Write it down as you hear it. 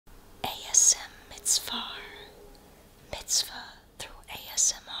mitzvah, mitzvah through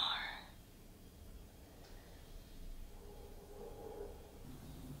ASMR.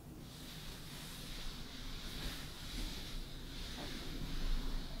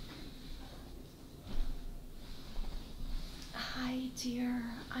 Hi, dear.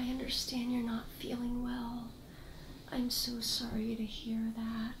 I understand you're not feeling well. I'm so sorry to hear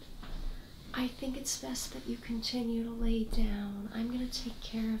that. I think it's best that you continue to lay down. I'm going to take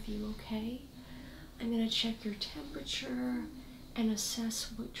care of you, okay? I'm going to check your temperature and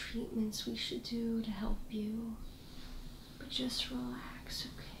assess what treatments we should do to help you. But just relax,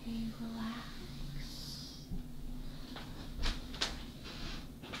 okay? Relax.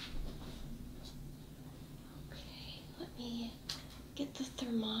 Okay, let me get the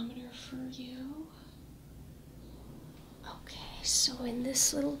thermometer for you. Okay, so in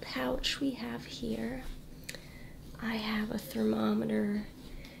this little pouch we have here, I have a thermometer.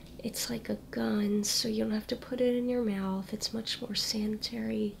 It's like a gun, so you don't have to put it in your mouth. It's much more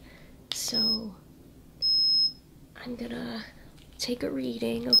sanitary. So I'm gonna take a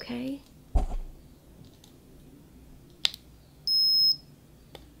reading, okay?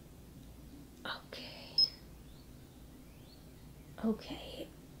 Okay.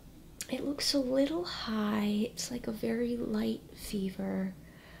 It looks a little high. It's like a very light fever.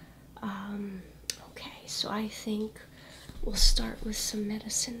 Okay, so I think we'll start with some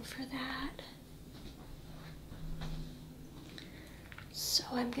medicine for that. So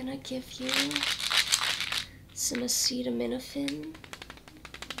I'm gonna give you some acetaminophen.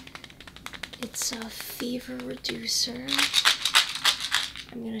 It's a fever reducer.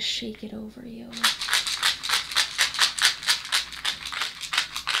 I'm gonna shake it over you.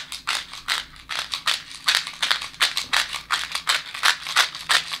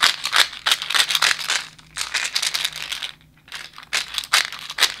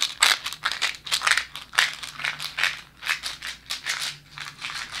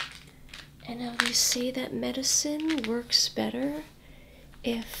 And now they say that medicine works better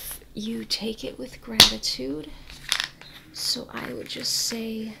if you take it with gratitude. So I would just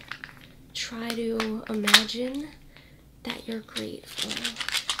say, try to imagine that you're grateful.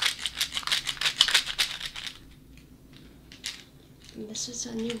 And this is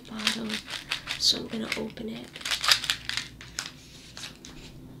a new bottle, so I'm going to open it.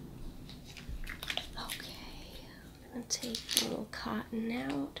 Okay, I'm going to take the little cotton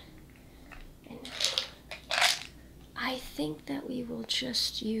out. And I think that we will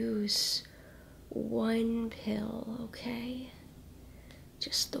just use one pill, okay?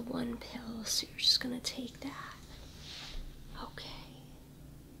 Just the one pill, so you're just gonna take that. Okay.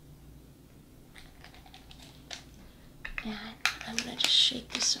 And I'm gonna just shake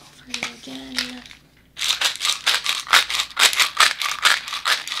this over you again.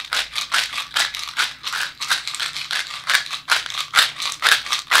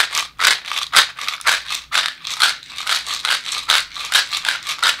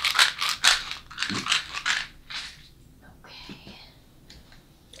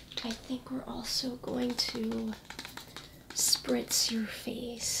 I think we're also going to spritz your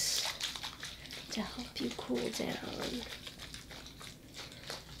face to help you cool down.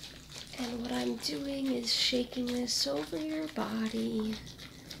 And what I'm doing is shaking this over your body,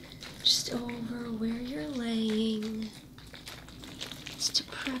 just over where you're laying, just to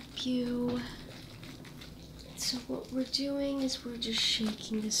prep you. So what we're doing is we're just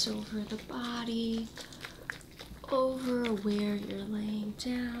shaking this over the body, over where you're laying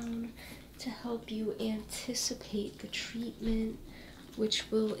down, to help you anticipate the treatment, which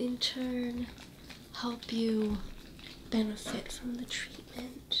will in turn help you benefit from the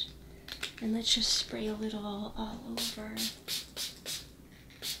treatment. And let's just spray a little all over.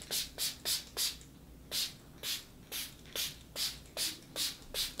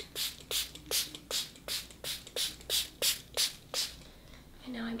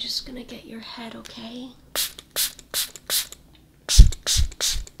 And now I'm just gonna get your head, okay?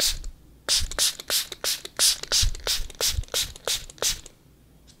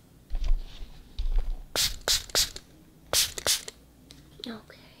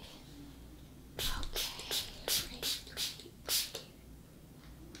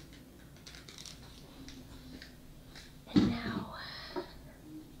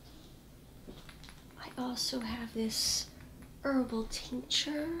 Also have this herbal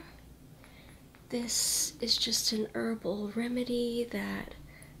tincture. This is just an herbal remedy that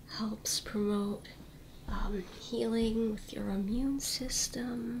helps promote healing with your immune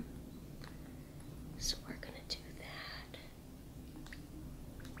system. So we're gonna do that.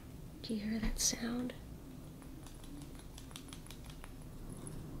 Do you hear that sound?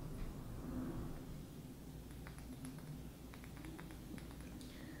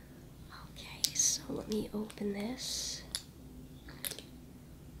 me open this.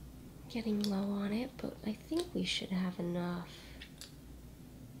 Getting low on it, but I think we should have enough.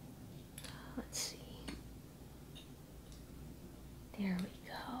 Let's see. There we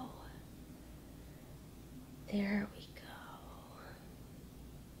go. There we go.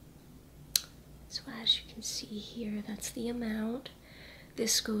 So as you can see here, that's the amount.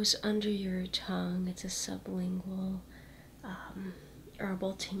 This goes under your tongue. It's a sublingual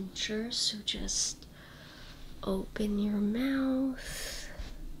herbal tincture. So just open your mouth.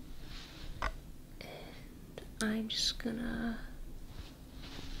 And I'm just gonna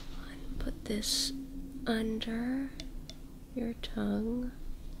put this under your tongue.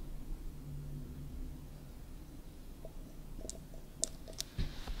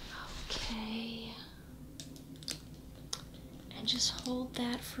 Okay. And just hold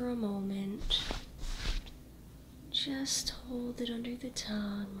that for a moment. Just hold it under the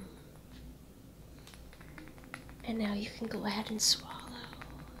tongue. And now you can go ahead and swallow.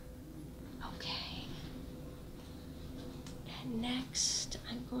 Okay. And next,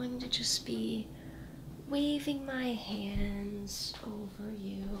 I'm going to just be waving my hands over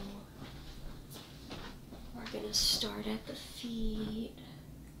you. We're going to start at the feet.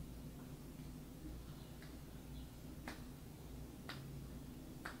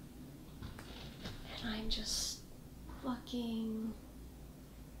 And I'm just plucking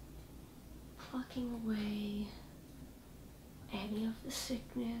away any of the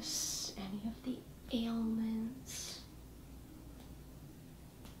sickness, any of the ailments.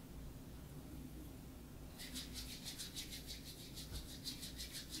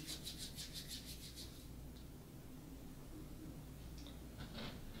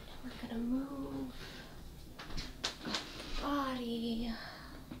 And we're going to move up the body,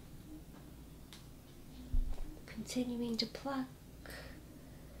 continuing to pluck,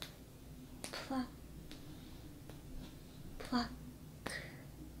 pluck, pluck,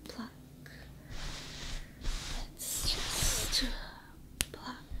 pluck. Let's just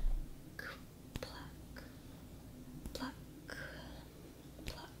pluck, pluck, pluck, pluck,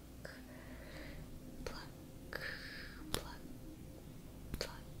 pluck, pluck,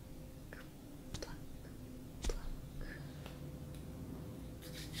 pluck, pluck, pluck.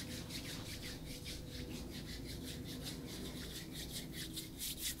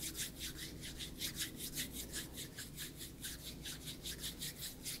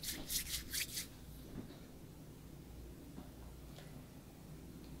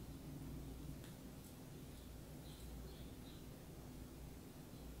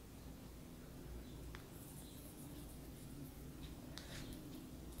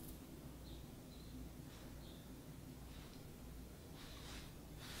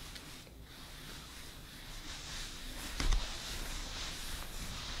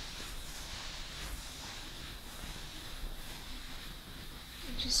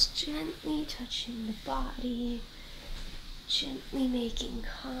 Just gently touching the body, gently making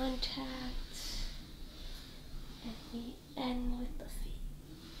contact, and we end with the feet.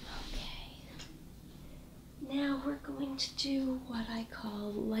 Okay. Now we're going to do what I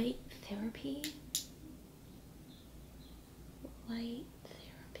call light therapy. Light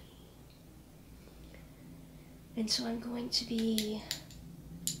therapy. And so I'm going to be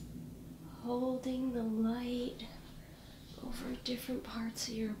holding the light over different parts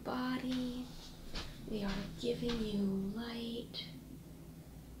of your body. We are giving you light.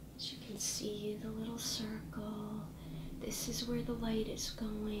 As you can see, the little circle. This is where the light is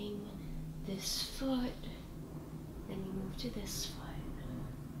going. This foot. Then we move to this foot.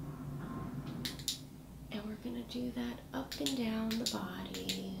 And we're going to do that up and down the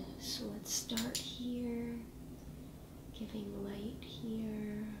body. So let's start here. Giving light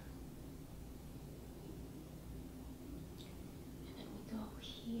here. Go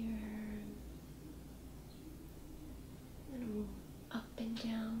here, and move up and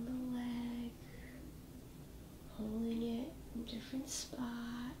down the leg, holding it in different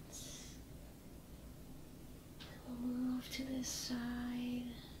spots. And we'll move to this side,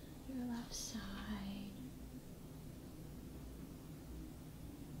 your left side.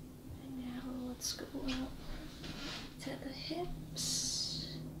 And now let's go up to the hips.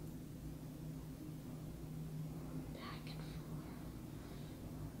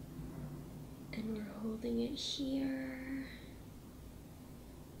 And we're holding it here,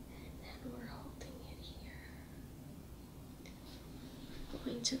 and then we're holding it here.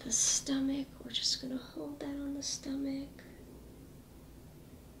 Going to the stomach, we're just going to hold that on the stomach.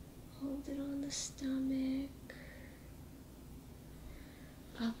 Hold it on the stomach.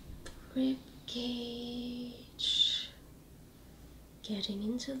 Up the rib cage. getting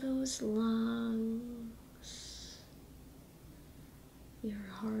into those lungs, your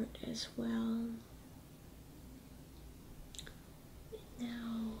heart as well. And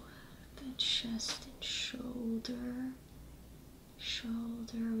now the chest and shoulder.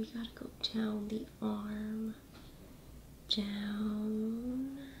 We gotta go down the arm,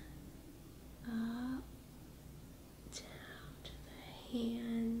 down, up, down to the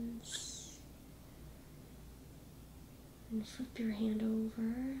hands, and flip your hand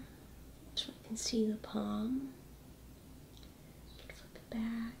over so I can see the palm. Flip it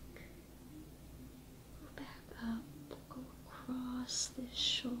back, go back up, go across this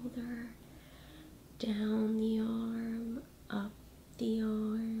shoulder, down the arm, up the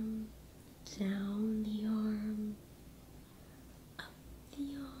arm, down the arm, up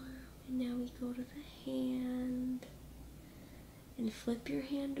the arm, and now we go to the hand, and flip your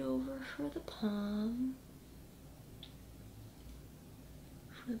hand over for the palm,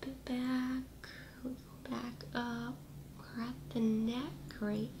 flip it back, we go back up, we're at the neck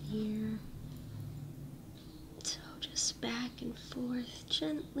right here, so just back and forth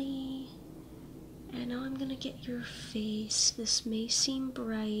gently. And now I'm gonna get your face. This may seem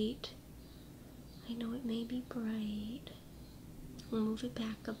bright. I know it may be bright. We'll move it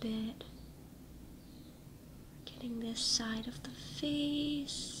back a bit. Getting this side of the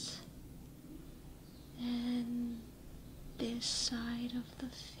face. And this side of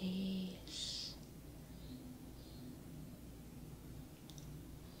the face.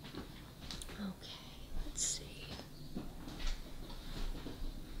 Okay, let's see.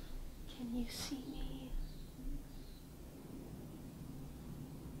 Can you see me?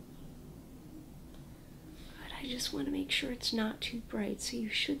 Good, I just want to make sure it's not too bright, so you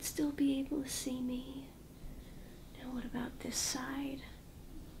should still be able to see me. Now what about this side?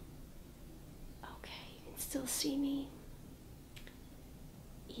 Okay, you can still see me.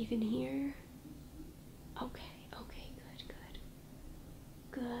 Even here? Okay,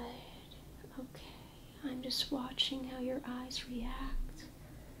 good. Okay, I'm just watching how your eyes react.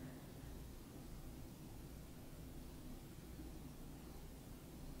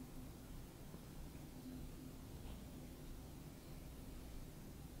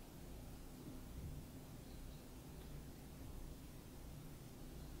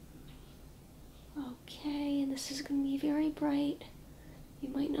 Okay, and this is going to be very bright. You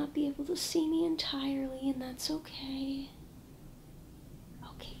might not be able to see me entirely, and that's okay.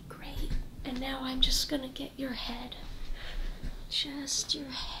 Okay, great. And now I'm just going to get your head. Just your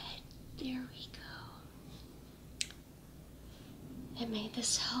head. There we go. And may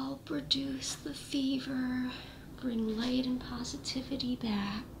this help reduce the fever, bring light and positivity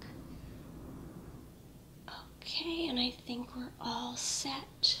back. Okay, and I think we're all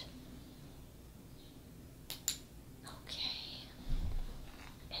set.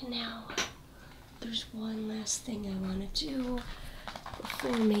 And now, there's one last thing I want to do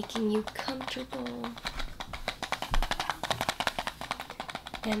before making you comfortable,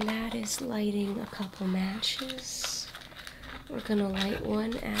 and that is lighting a couple matches. We're going to light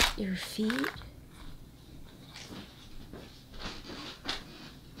one at your feet.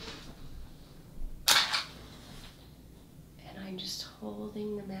 And I'm just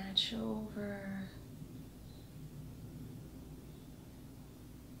holding the match over.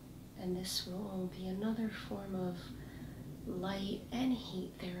 And this will be another form of light and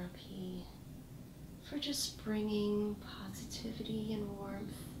heat therapy for just bringing positivity and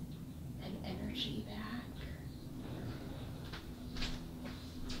warmth and energy back.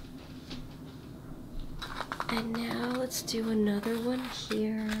 And now let's do another one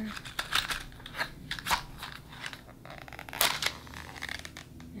here.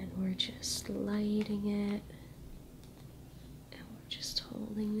 And we're just lighting it.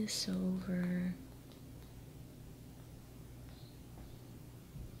 Holding this over.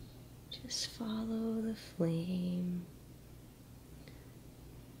 Just follow the flame.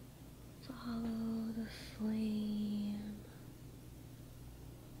 Follow the flame.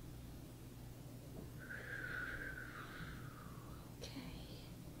 Okay.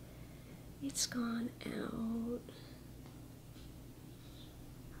 It's gone out.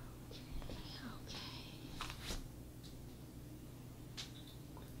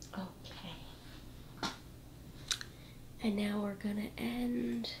 And now we're gonna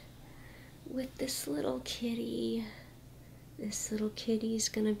end with this little kitty. This little kitty's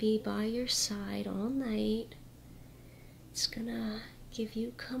gonna be by your side all night. It's gonna give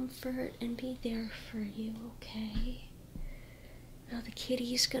you comfort and be there for you, okay? Now the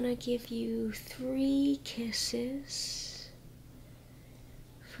kitty's gonna give you 3 kisses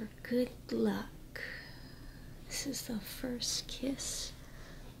for good luck. This is the first kiss.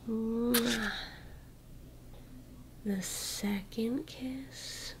 Mwah. The second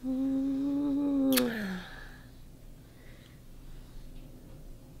kiss. Mwah.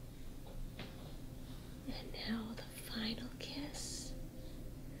 And now the final kiss.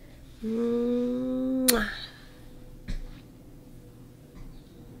 Mwah.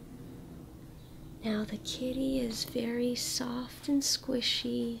 Now the kitty is very soft and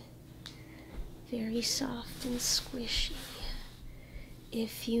squishy. Very soft and squishy.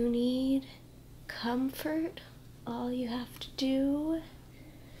 If you need comfort, all you have to do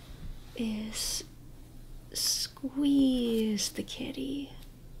is squeeze the kitty.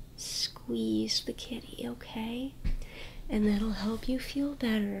 Squeeze the kitty, okay? And that'll help you feel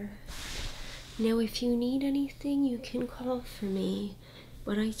better. Now, if you need anything, you can call for me.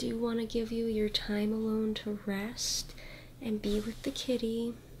 But I do want to give you your time alone to rest and be with the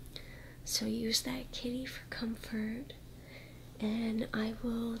kitty. So use that kitty for comfort. And I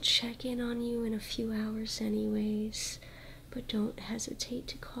will check in on you in a few hours anyways. But don't hesitate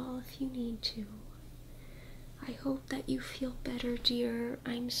to call if you need to. I hope that you feel better, dear.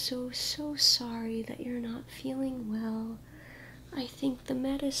 I'm so sorry that you're not feeling well. I think the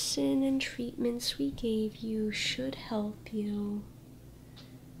medicine and treatments we gave you should help you.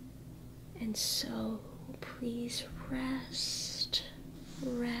 And so, please rest,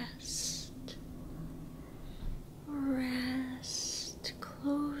 rest, rest.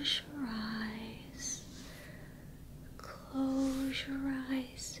 Close your eyes. Close your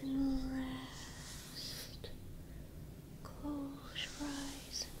eyes and rest. Close your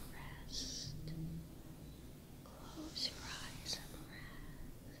eyes and rest. Close your eyes and rest.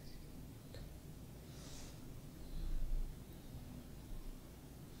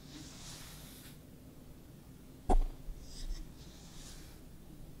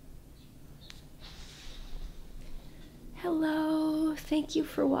 Hello, thank you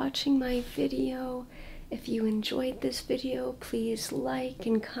for watching my video. If you enjoyed this video, please like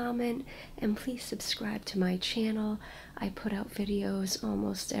and comment, and please subscribe to my channel. I put out videos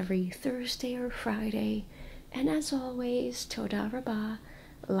almost every Thursday or Friday. And as always, Toda Rabah,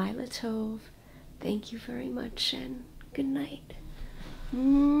 Lila Tov. Thank you very much, and good night.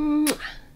 Mwah.